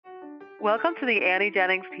Welcome to the Annie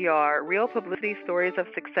Jennings PR Real Publicity Stories of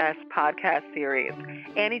Success podcast series.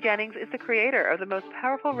 Annie Jennings is the creator of the most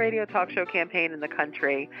powerful radio talk show campaign in the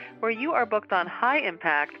country, where you are booked on high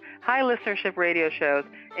impact, high listenership radio shows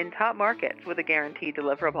in top markets with a guaranteed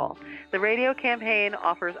deliverable. The radio campaign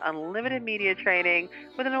offers unlimited media training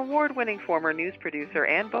with an award-winning former news producer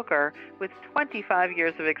and booker with 25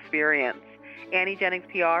 years of experience. Annie Jennings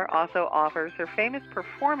PR also offers her famous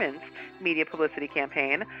performance media publicity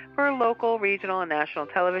campaign for local, regional, and national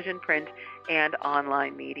television, print, and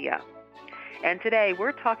online media. And today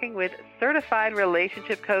we're talking with certified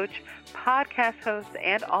relationship coach, podcast host,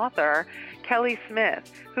 and author Kelly Smith,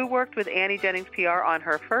 who worked with Annie Jennings PR on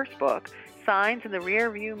her first book, Signs in the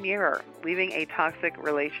Rearview Mirror, Leaving a Toxic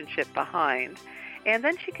Relationship Behind. And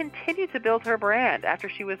then she continued to build her brand after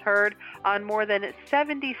she was heard on more than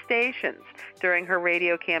 70 stations during her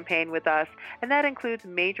radio campaign with us. And that includes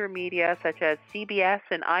major media such as CBS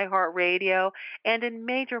and iHeartRadio, and in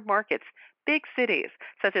major markets, big cities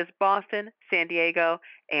such as Boston, San Diego,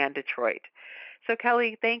 and Detroit. So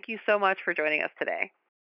Kelly, thank you so much for joining us today.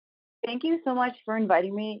 Thank you so much for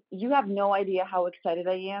inviting me. You have no idea how excited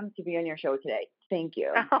I am to be on your show today. Thank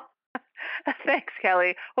you. Thanks,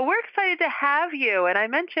 Kelly. Well, we're excited to have you. And I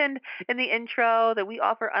mentioned in the intro that we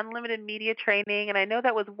offer unlimited media training. And I know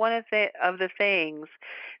that was one of the things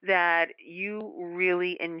that you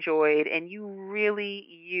really enjoyed and you really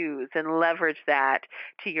use and leverage that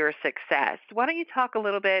to your success. Why don't you talk a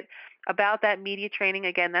little bit about that media training?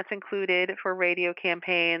 Again, that's included for radio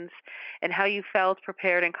campaigns, and how you felt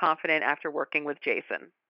prepared and confident after working with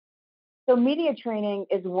Jason. So media training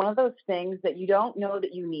is one of those things that you don't know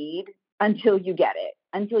that you need until you get it,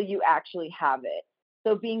 until you actually have it.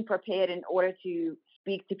 So being prepared in order to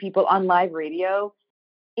speak to people on live radio,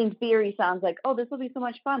 in theory, sounds like, oh, this will be so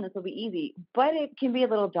much fun, this will be easy, but it can be a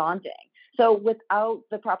little daunting. So without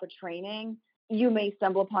the proper training, you may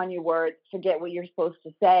stumble upon your words, forget what you're supposed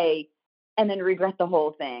to say, and then regret the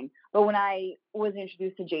whole thing. But when I was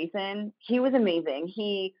introduced to Jason, he was amazing.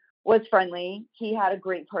 He was friendly. He had a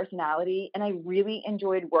great personality, and I really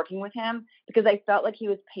enjoyed working with him because I felt like he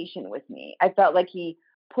was patient with me. I felt like he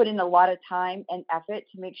put in a lot of time and effort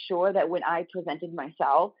to make sure that when I presented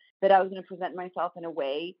myself, that I was going to present myself in a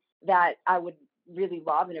way that I would really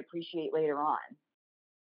love and appreciate later on.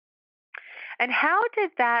 And how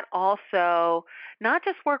did that also not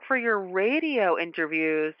just work for your radio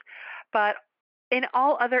interviews, but in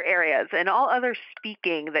all other areas and all other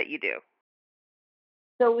speaking that you do?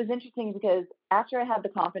 So it was interesting because after I had the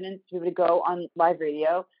confidence to be able to go on live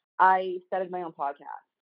radio, I started my own podcast.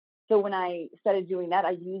 So when I started doing that,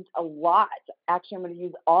 I used a lot. Actually, I'm going to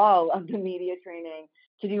use all of the media training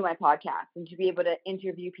to do my podcast and to be able to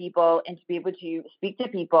interview people and to be able to speak to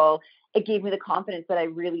people. It gave me the confidence that I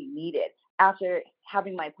really needed. After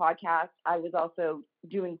having my podcast, I was also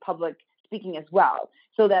doing public speaking as well.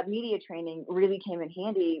 So that media training really came in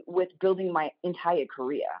handy with building my entire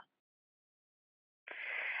career.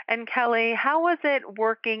 And Kelly, how was it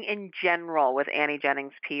working in general with Annie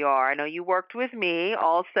Jennings PR? I know you worked with me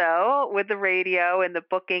also with the radio and the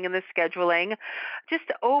booking and the scheduling.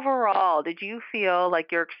 Just overall, did you feel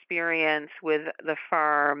like your experience with the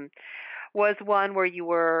firm was one where you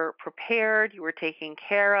were prepared, you were taken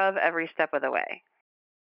care of every step of the way?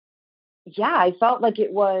 Yeah, I felt like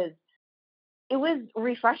it was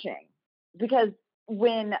refreshing because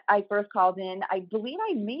when I first called in, I believe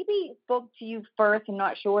I maybe spoke to you first. I'm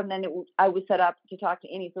not sure, and then I was set up to talk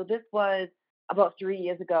to Annie. So this was about 3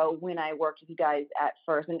 years ago when I worked with you guys at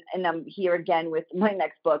first, and I'm here again with my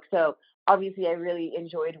next book. So obviously, I really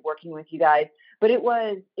enjoyed working with you guys. But it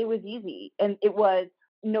was easy, and it was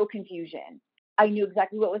no confusion. I knew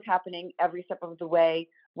exactly what was happening every step of the way,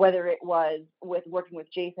 whether it was with working with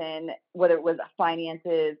Jason, whether it was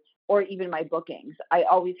finances, or even my bookings. I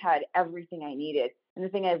always had everything I needed. And the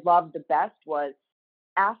thing I loved the best was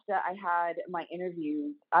after I had my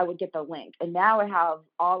interviews, I would get the link. And now I have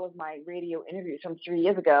all of my radio interviews from 3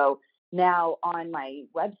 years ago now on my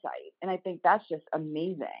website. And I think that's just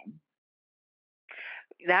amazing.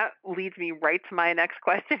 That leads me right to my next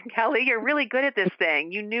question, Kelly. You're really good at this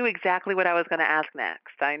thing. You knew exactly what I was going to ask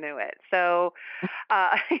next. I knew it. So,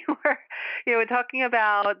 you were, talking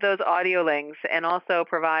about those audio links and also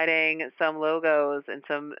providing some logos and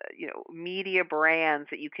some, media brands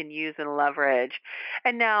that you can use and leverage.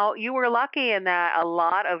 And now you were lucky in that a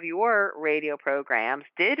lot of your radio programs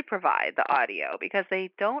did provide the audio because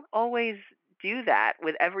they don't always do that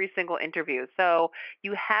with every single interview. So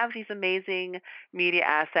you have these amazing media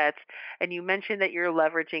assets, and you mentioned that you're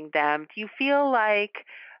leveraging them. Do you feel like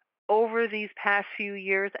over these past few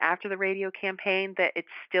years after the radio campaign that it's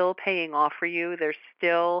still paying off for you? There's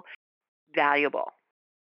still valuable.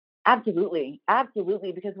 Absolutely.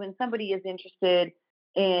 Absolutely. Because when somebody is interested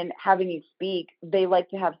in having you speak, they like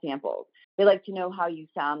to have samples. They like to know how you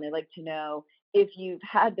sound. They like to know if you've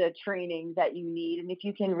had the training that you need and if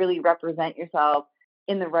you can really represent yourself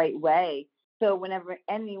in the right way. So whenever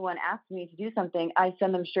anyone asks me to do something, I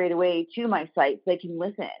send them straight away to my site so they can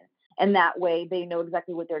listen. And that way they know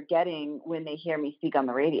exactly what they're getting when they hear me speak on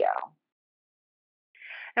the radio.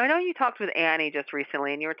 Now, I know you talked with Annie just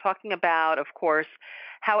recently, and you were talking about, of course,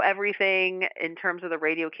 how everything in terms of the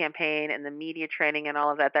radio campaign and the media training and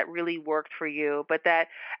all of that, that really worked for you, but that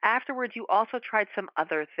afterwards you also tried some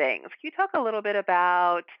other things. Can you talk a little bit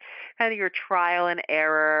about kind of your trial and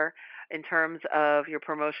error in terms of your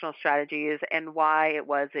promotional strategies and why it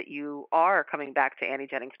was that you are coming back to Annie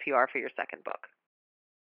Jennings PR for your second book?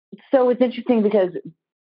 So it's interesting because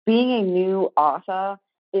being a new author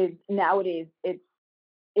is nowadays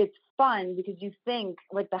it's fun because you think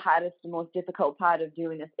like the hardest and most difficult part of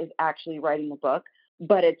doing this is actually writing the book,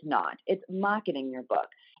 but it's not. It's marketing your book.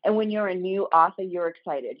 And when you're a new author, you're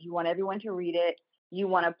excited. You want everyone to read it. You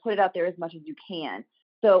want to put it out there as much as you can.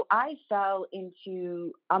 So I fell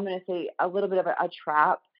into, I'm going to say, a little bit of a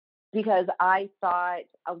trap because I thought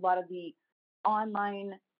a lot of the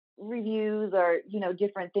online reviews or,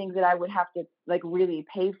 different things that I would have to like really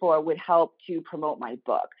pay for would help to promote my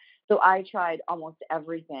book. So I tried almost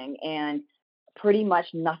everything and pretty much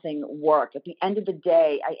nothing worked. At the end of the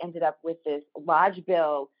day, I ended up with this large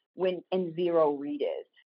bill and zero readers.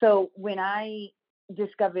 So when I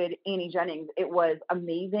discovered Annie Jennings, it was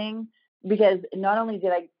amazing because not only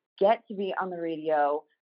did I get to be on the radio,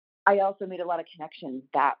 I also made a lot of connections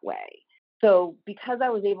that way. So because I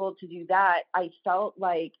was able to do that, I felt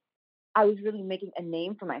like I was really making a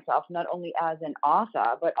name for myself, not only as an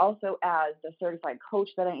author, but also as the certified coach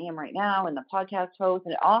that I am right now and the podcast host,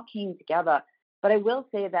 and it all came together. But I will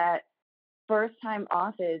say that first time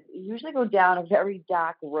authors usually go down a very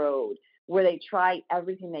dark road where they try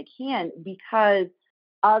everything they can because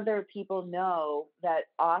other people know that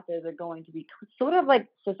authors are going to be sort of like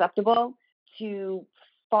susceptible to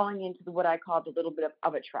falling into what I call the little bit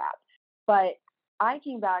of a trap. But I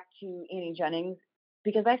came back to Annie Jennings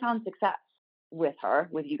because I found success with her,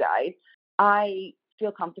 with you guys. I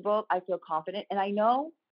feel comfortable, I feel confident, and I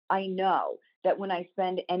know that when I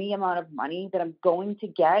spend any amount of money that I'm going to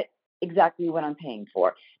get exactly what I'm paying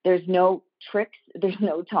for. There's no tricks, there's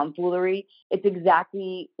no tomfoolery. It's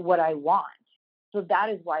exactly what I want. So that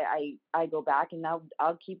is why I go back and now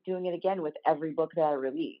I'll keep doing it again with every book that I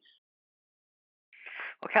release.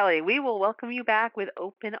 Well, Kelly, we will welcome you back with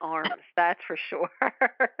open arms. That's for sure.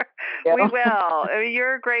 We Yeah. will. I mean,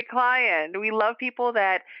 you're a great client. We love people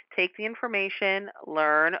that take the information,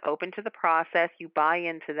 learn, open to the process. You buy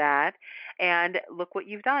into that. And look what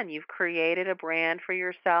you've done. You've created a brand for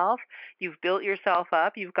yourself. You've built yourself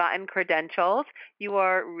up. You've gotten credentials. You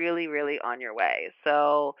are really, really on your way.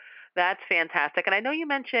 So that's fantastic. And I know you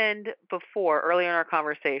mentioned before, earlier in our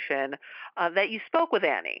conversation, that you spoke with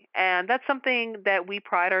Annie. And that's something that we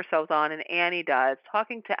pride ourselves on, and Annie does,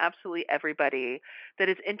 talking to absolutely everybody that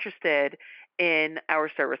is interested in our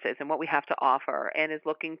services and what we have to offer and is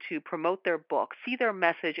looking to promote their book, see their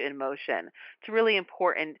message in motion. It's really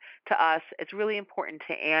important to us. It's really important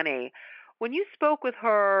to Annie. When you spoke with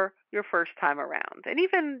her your first time around, and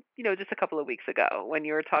even, just a couple of weeks ago when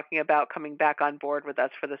you were talking about coming back on board with us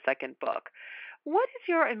for the second book, what is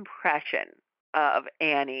your impression of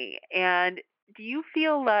Annie? And do you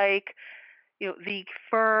feel like, the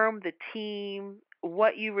firm, the team,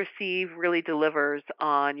 what you receive really delivers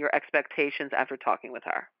on your expectations after talking with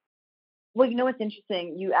her? Well, you know what's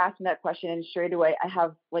interesting? You asked me that question and straight away I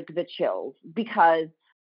have like the chills because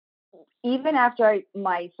even after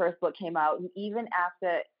my first book came out and even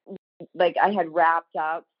after like I had wrapped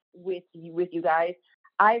up with you guys,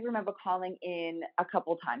 I remember calling in a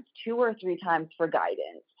couple times, two or three times for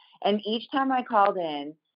guidance. And each time I called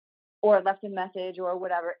in or left a message or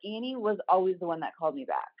whatever, Annie was always the one that called me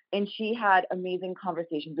back. And she had amazing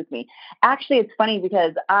conversations with me. Actually, it's funny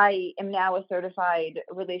because I am now a certified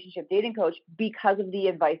relationship dating coach because of the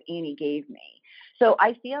advice Annie gave me. So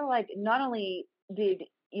I feel like not only did,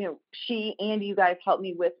 she and you guys help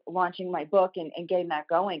me with launching my book and getting that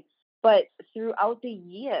going, but throughout the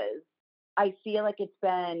years, I feel like it's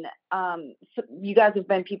been you guys have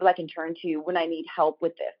been people I can turn to when I need help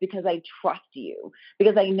with this because I trust you.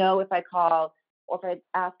 Because I know if I call or if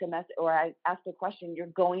I ask a message or I ask a question, you're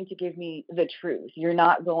going to give me the truth. You're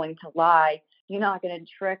not going to lie. You're not going to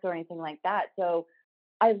trick or anything like that. So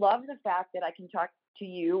I love the fact that I can talk to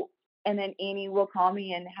you and then Annie will call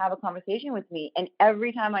me and have a conversation with me. And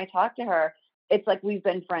every time I talk to her, it's like we've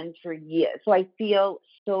been friends for years. So I feel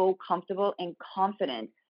so comfortable and confident,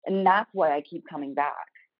 and that's why I keep coming back.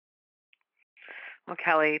 Well,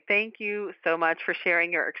 Kelly, thank you so much for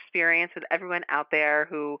sharing your experience with everyone out there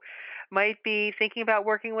who might be thinking about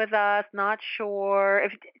working with us, not sure.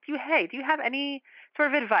 Do you have any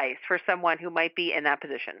sort of advice for someone who might be in that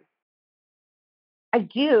position? I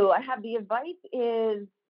do. I have the advice is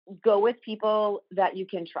go with people that you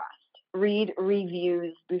can trust. Read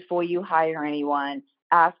reviews before you hire anyone.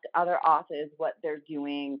 Ask other authors what they're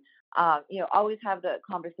doing. Always have the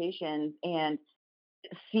conversations and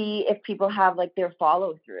see if people have like their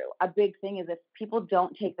follow through. A big thing is if people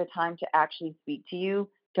don't take the time to actually speak to you,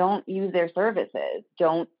 don't use their services.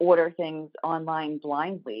 Don't order things online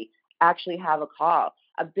blindly. Actually have a call.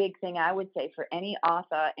 A big thing I would say for any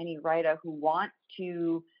author, any writer who wants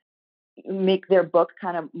to make their book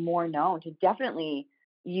kind of more known, to definitely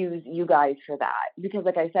use you guys for that. Because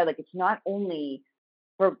like I said, like it's not only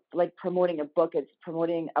for like promoting a book, it's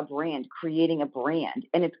promoting a brand, creating a brand.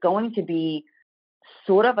 And it's going to be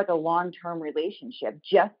sort of like a long-term relationship.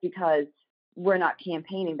 Just because we're not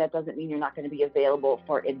campaigning, that doesn't mean you're not going to be available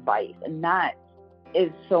for advice. And that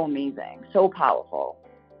is so amazing, so powerful.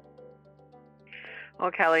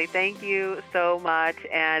 Well, Kelly, thank you so much.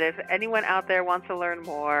 And if anyone out there wants to learn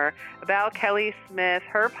more about Kelly Smith,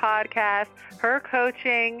 her podcast, her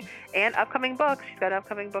coaching, and upcoming books, she's got an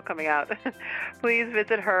upcoming book coming out, please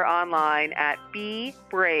visit her online at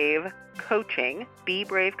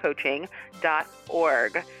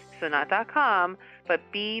bebravecoaching.org. So not .com, but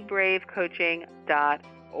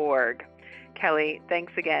bebravecoaching.org. Kelly,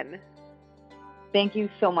 thanks again. Thank you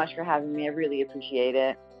so much for having me. I really appreciate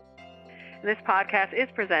it. This podcast is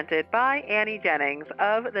presented by Annie Jennings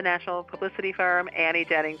of the national publicity firm Annie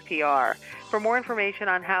Jennings PR. For more information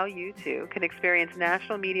on how you too can experience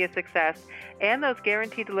national media success and those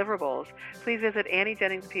guaranteed deliverables, please visit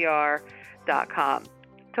AnnieJenningsPR.com.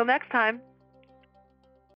 Till next time.